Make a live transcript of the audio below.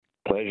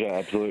Pleasure,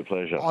 absolute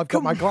pleasure. I've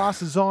got my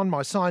glasses on,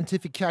 my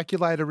scientific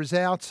calculator is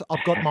out,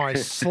 I've got my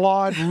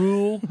slide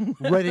rule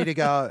ready to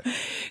go.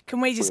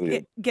 Can we just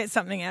get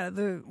something out of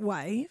the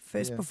way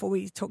first before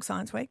we talk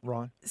Science Week?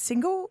 Right.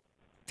 Single,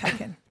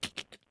 taken.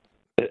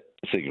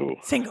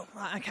 Single.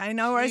 Right, okay,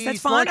 no worries. That's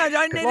Jeez, fine. like- I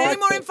don't need any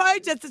more info.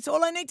 That's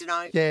all I need to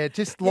know. Yeah,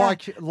 just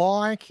like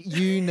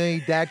you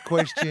need that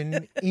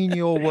question in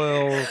your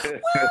world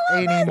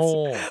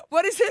anymore.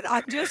 What is it?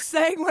 I'm just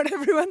saying what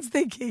everyone's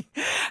thinking.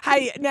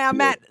 Hey, now,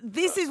 Matt,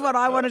 this is what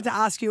I wanted to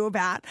ask you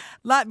about,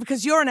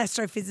 because you're an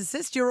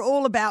astrophysicist. You're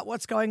all about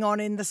what's going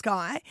on in the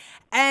sky.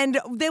 And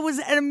there was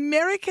an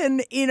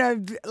American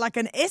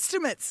an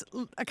estimates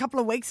a couple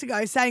of weeks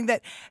ago saying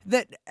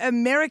that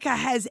America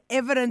has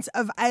evidence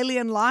of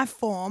alien life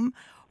form.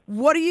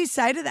 What do you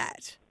say to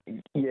that?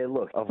 Yeah,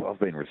 look, I've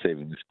been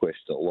receiving this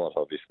question a lot,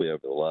 obviously,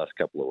 over the last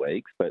couple of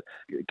weeks, but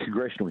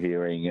congressional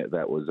hearing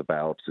that was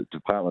about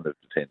Department of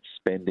Defense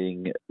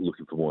spending,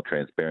 looking for more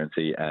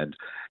transparency, and,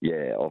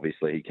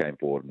 obviously he came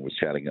forward and was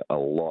chatting a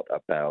lot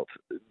about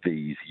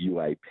these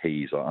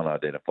UAPs, or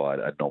unidentified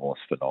anomalous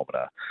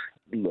phenomena.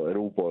 Look, it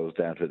all boils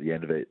down to, at the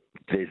end of it,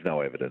 there's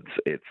no evidence.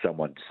 It's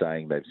someone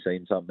saying they've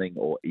seen something,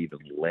 or even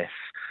less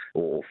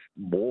or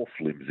more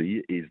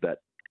flimsy is that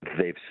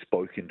they've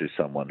spoken to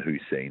someone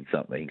who's seen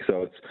something.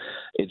 So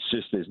it's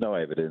just there's no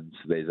evidence.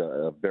 There's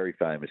a very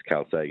famous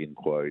Carl Sagan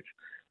quote,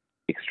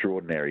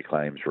 extraordinary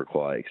claims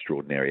require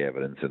extraordinary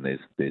evidence, and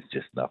there's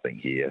just nothing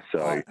here.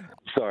 So,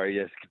 sorry,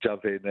 yes,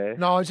 jump in there.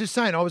 No, I was just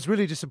saying I was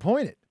really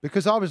disappointed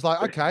because I was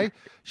like, okay,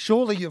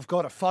 surely you've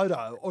got a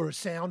photo or a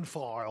sound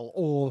file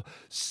or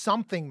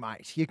something,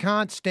 mate. You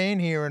can't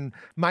stand here and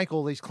make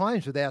all these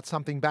claims without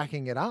something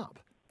backing it up.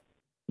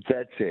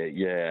 That's it,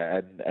 yeah,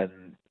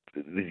 and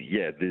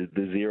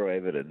the zero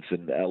evidence,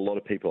 and a lot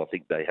of people, I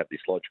think they have this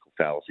logical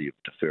fallacy of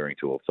deferring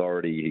to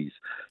authority. He's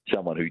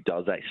someone who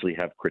does actually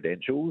have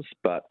credentials,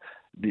 but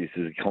this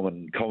is a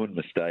common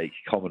mistake,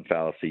 common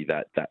fallacy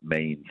that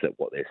means that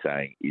what they're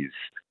saying is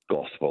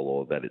gospel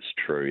or that it's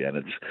true,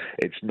 and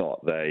it's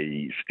not.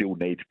 They still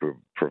need to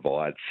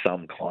provide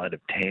some kind of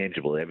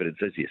tangible evidence,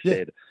 as you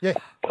said, a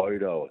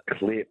photo, a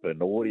clip,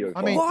 an audio.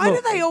 I mean, why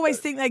do they always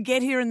think they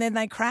get here and then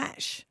they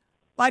crash?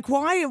 Like,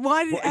 why?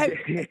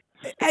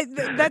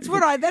 That's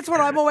what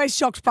I'm always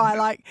shocked by.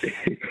 Like,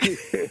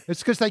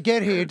 it's because they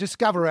get here,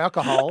 discover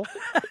alcohol,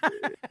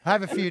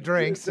 have a few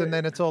drinks, and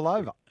then it's all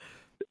over.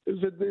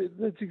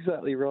 That's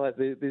exactly right.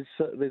 There's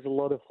a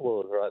lot of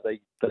flaws, right?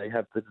 They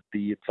have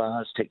the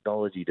advanced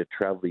technology to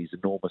travel these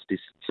enormous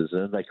distances,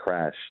 and then they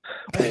crash,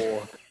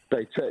 or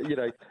they're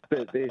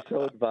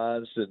so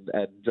advanced and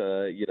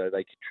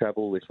they can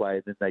travel this way,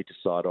 and then they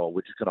decide,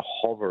 we're just going to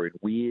hover in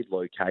weird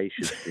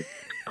locations in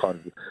kind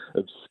of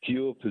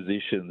obscure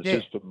positions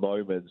just for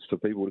moments for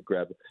people to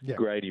grab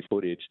grainy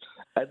footage.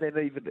 And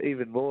then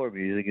even more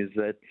amusing is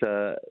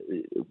that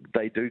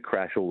they do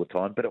crash all the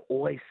time, but it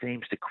always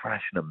seems to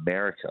crash in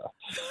America,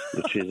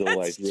 which is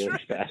always really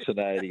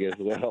fascinating as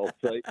well.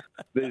 So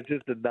there's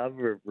just a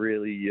number of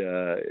really,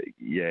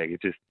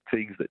 just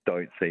things that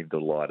don't seem to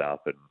light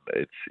up, and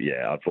it's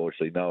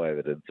unfortunately no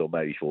evidence, or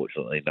maybe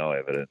fortunately no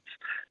evidence.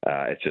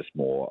 It's just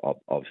more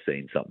I've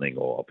seen something,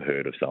 or I've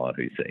heard of someone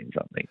who's seen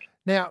something.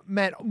 Now,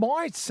 Matt,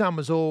 my son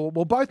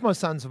both my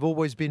sons have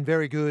always been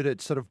very good at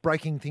sort of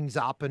breaking things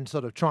up and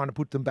sort of trying to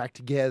put them back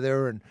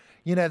together and,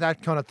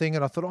 that kind of thing.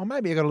 And I thought,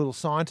 maybe I got a little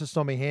scientist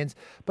on my hands,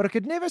 but I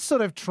could never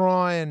sort of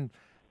try and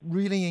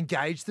really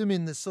engage them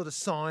in the sort of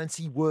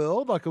sciencey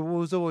world. Like, it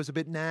was always a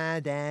bit,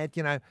 nah, Dad,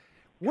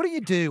 What do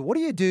you do? What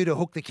do you do to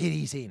hook the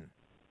kiddies in?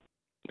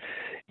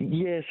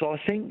 Yeah, so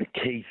I think the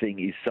key thing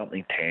is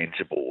something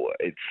tangible.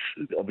 It's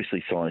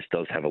obviously science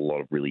does have a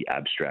lot of really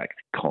abstract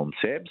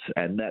concepts,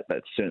 and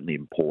that's certainly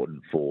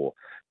important for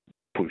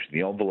pushing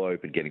the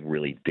envelope and getting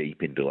really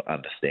deep into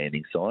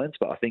understanding science.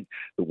 But I think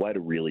the way to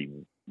really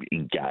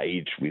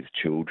engage with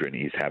children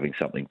is having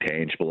something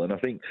tangible. And I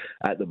think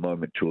at the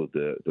moment, two of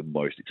the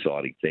most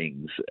exciting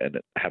things, and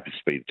it happens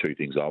to be the two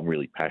things I'm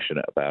really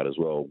passionate about as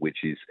well, which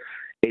is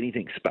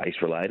anything space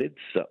related,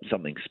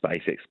 something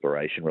space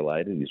exploration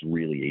related is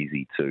really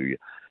easy to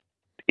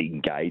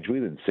engage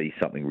with and see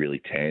something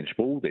really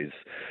tangible.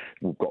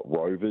 We've got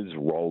rovers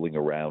rolling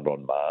around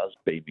on Mars,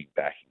 beaming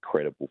back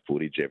incredible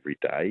footage every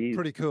day.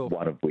 Pretty cool.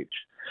 One of which,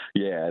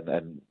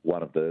 and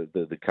one of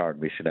the current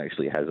mission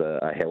actually has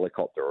a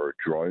helicopter or a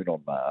drone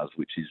on Mars,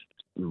 which is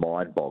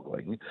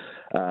mind-boggling.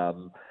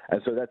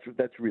 And so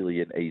that's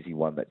really an easy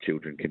one that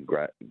children can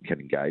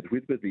engage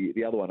with. But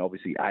the other one,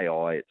 obviously,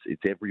 AI.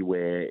 It's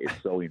everywhere.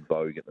 It's so in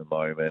vogue at the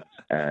moment,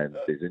 and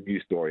there's a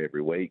new story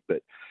every week.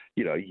 But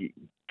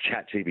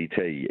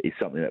ChatGPT is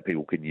something that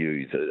people can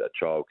use. A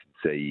child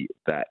can see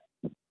that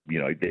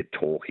they're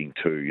talking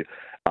to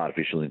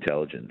artificial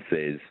intelligence.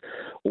 There's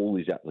all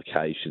these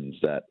applications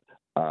that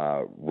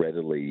are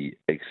readily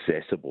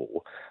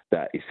accessible.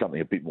 That is something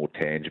a bit more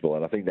tangible,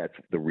 and I think that's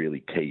the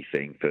really key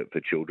thing for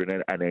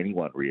children and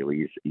anyone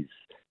really is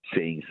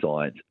seeing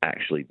science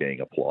actually being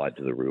applied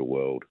to the real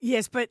world.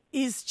 Yes, but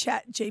is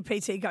Chat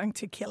GPT going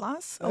to kill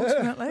us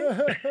ultimately?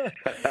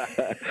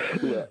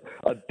 Look,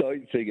 I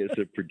don't think it's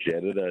a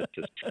progenitor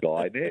to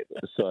Skynet,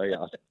 so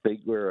I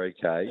think we're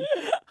okay.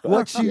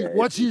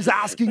 What she's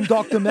asking,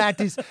 Dr. Matt,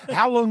 is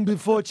how long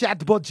before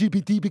chatbot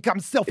GPT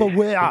becomes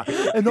self-aware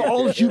and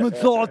all human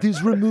thought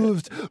is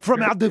removed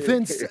from our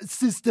defense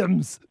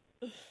systems?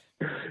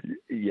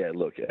 Yeah,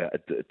 look,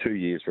 2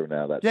 years from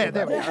now, that's there we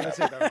go. That's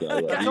it.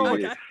 That's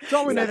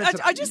all we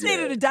needed. I just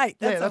needed a date.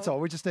 That's all.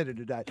 We just needed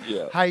a date.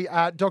 Yeah. Hey,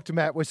 Dr.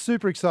 Matt, we're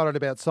super excited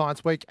about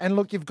Science Week. And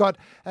look, you've got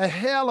a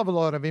hell of a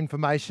lot of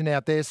information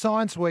out there,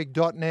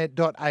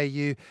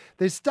 scienceweek.net.au.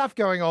 There's stuff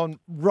going on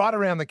right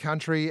around the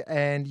country,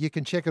 and you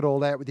can check it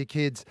all out with your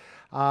kids.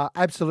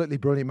 Absolutely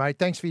brilliant, mate.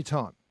 Thanks for your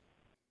time.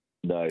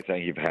 No,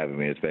 thank you for having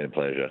me. It's been a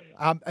pleasure.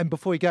 And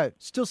before you go,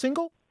 still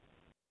single?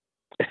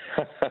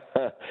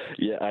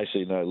 Yeah,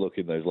 actually, no, look,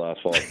 in those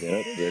last 5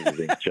 minutes,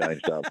 everything's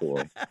changed up for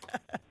me.